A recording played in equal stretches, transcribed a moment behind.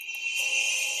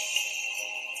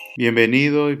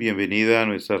Bienvenido y bienvenida a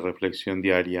nuestra reflexión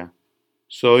diaria.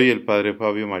 Soy el Padre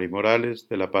Fabio Mari Morales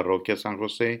de la Parroquia San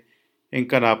José en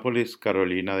Canápolis,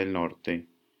 Carolina del Norte.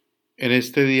 En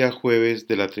este día jueves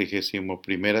de la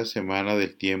 31ª semana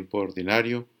del tiempo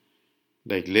ordinario,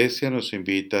 la Iglesia nos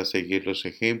invita a seguir los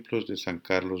ejemplos de San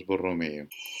Carlos Borromeo.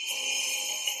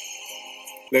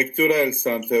 Lectura del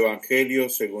Santo Evangelio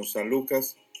según San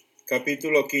Lucas,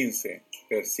 capítulo 15,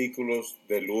 versículos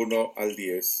del 1 al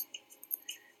 10.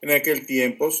 En aquel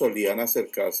tiempo solían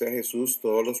acercarse a Jesús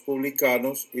todos los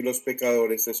publicanos y los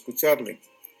pecadores a escucharle.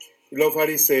 Y los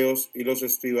fariseos y los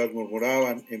escribas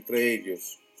murmuraban entre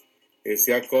ellos: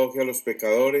 Ese acoge a los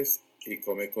pecadores y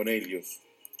come con ellos.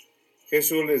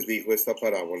 Jesús les dijo esta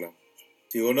parábola: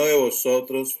 Si uno de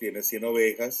vosotros tiene 100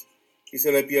 ovejas y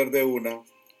se le pierde una,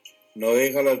 ¿no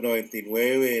deja las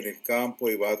 99 en el campo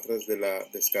y va tras de la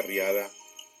descarriada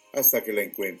hasta que la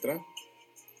encuentra?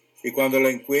 Y cuando la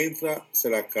encuentra,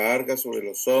 se la carga sobre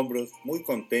los hombros, muy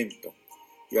contento,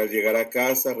 y al llegar a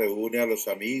casa reúne a los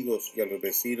amigos y a los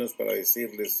vecinos para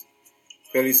decirles: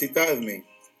 Felicitadme,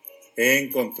 he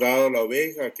encontrado la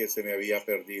oveja que se me había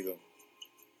perdido.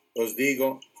 Os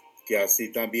digo que así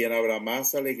también habrá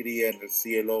más alegría en el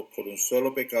cielo por un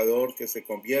solo pecador que se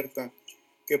convierta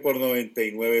que por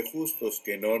 99 justos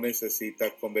que no necesita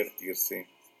convertirse.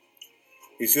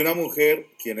 Y si una mujer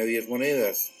tiene 10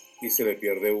 monedas y se le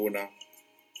pierde una,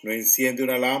 ¿no enciende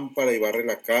una lámpara y barre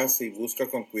la casa y busca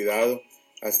con cuidado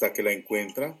hasta que la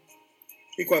encuentra?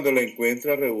 Y cuando la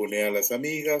encuentra reúne a las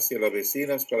amigas y a las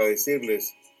vecinas para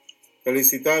decirles: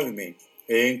 Felicitadme,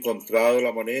 he encontrado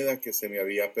la moneda que se me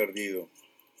había perdido.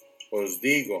 Os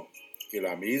digo que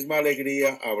la misma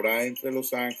alegría habrá entre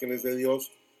los ángeles de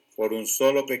Dios por un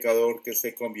solo pecador que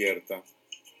se convierta.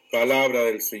 Palabra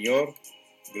del Señor.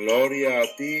 Gloria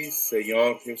a ti,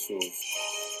 Señor Jesús.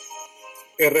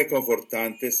 Es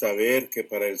reconfortante saber que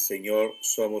para el Señor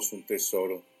somos un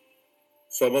tesoro.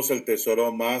 Somos el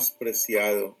tesoro más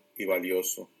preciado y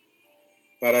valioso.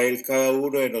 Para Él cada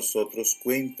uno de nosotros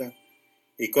cuenta,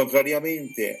 y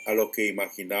contrariamente a lo que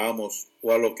imaginamos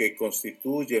o a lo que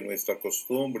constituye nuestra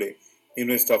costumbre y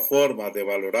nuestra forma de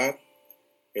valorar,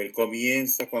 Él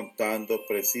comienza contando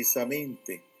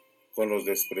precisamente con los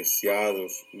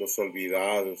despreciados, los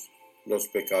olvidados, los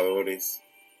pecadores.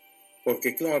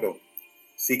 Porque claro,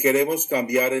 si queremos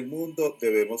cambiar el mundo,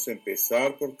 debemos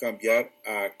empezar por cambiar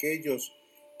a aquellos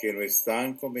que no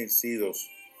están convencidos,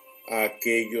 a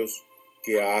aquellos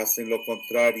que hacen lo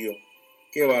contrario,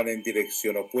 que van en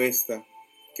dirección opuesta,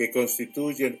 que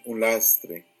constituyen un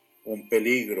lastre, un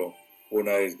peligro,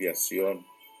 una desviación.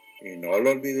 Y no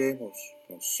lo olvidemos,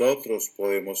 nosotros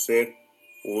podemos ser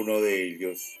uno de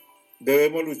ellos.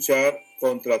 Debemos luchar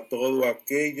contra todo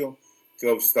aquello que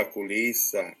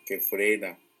obstaculiza, que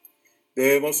frena.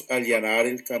 Debemos allanar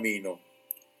el camino.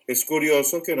 Es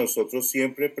curioso que nosotros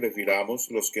siempre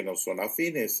prefiramos los que nos son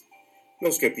afines,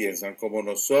 los que piensan como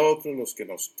nosotros, los que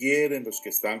nos quieren, los que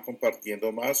están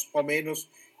compartiendo más o menos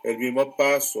el mismo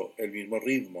paso, el mismo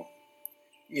ritmo.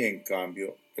 Y en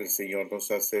cambio, el Señor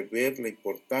nos hace ver la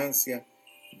importancia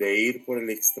de ir por el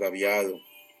extraviado,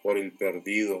 por el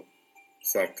perdido,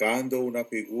 sacando una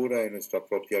figura de nuestra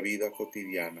propia vida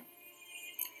cotidiana.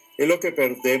 Es lo que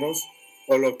perdemos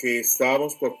o lo que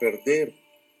estamos por perder,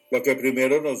 lo que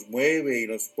primero nos mueve y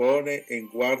nos pone en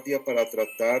guardia para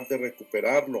tratar de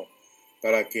recuperarlo,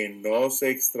 para que no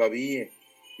se extravíe,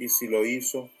 y si lo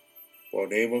hizo,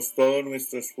 ponemos todo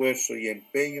nuestro esfuerzo y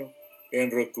empeño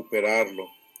en recuperarlo.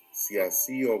 Si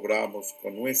así obramos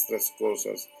con nuestras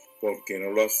cosas, ¿por qué no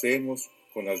lo hacemos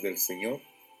con las del Señor?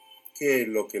 ¿Qué es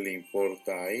lo que le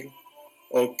importa a Él?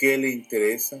 ¿O qué le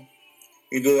interesa?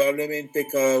 Indudablemente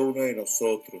cada uno de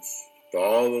nosotros,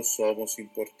 todos somos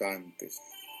importantes,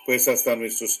 pues hasta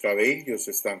nuestros cabellos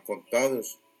están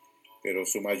contados, pero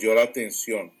su mayor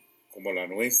atención, como la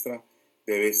nuestra,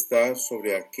 debe estar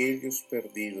sobre aquellos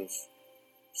perdidos,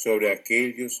 sobre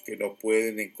aquellos que no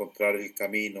pueden encontrar el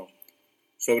camino,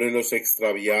 sobre los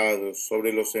extraviados,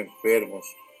 sobre los enfermos,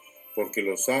 porque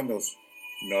los sanos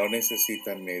no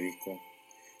necesitan médico.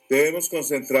 Debemos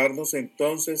concentrarnos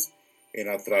entonces en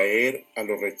atraer a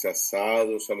los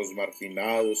rechazados, a los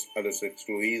marginados, a los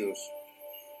excluidos.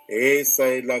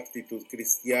 Esa es la actitud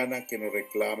cristiana que nos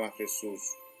reclama Jesús.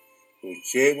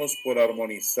 Luchemos por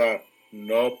armonizar,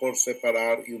 no por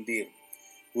separar y hundir.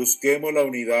 Busquemos la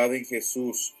unidad en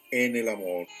Jesús, en el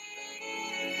amor.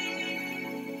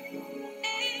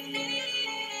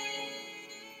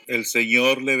 El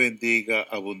Señor le bendiga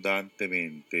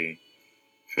abundantemente.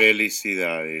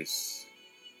 Felicidades.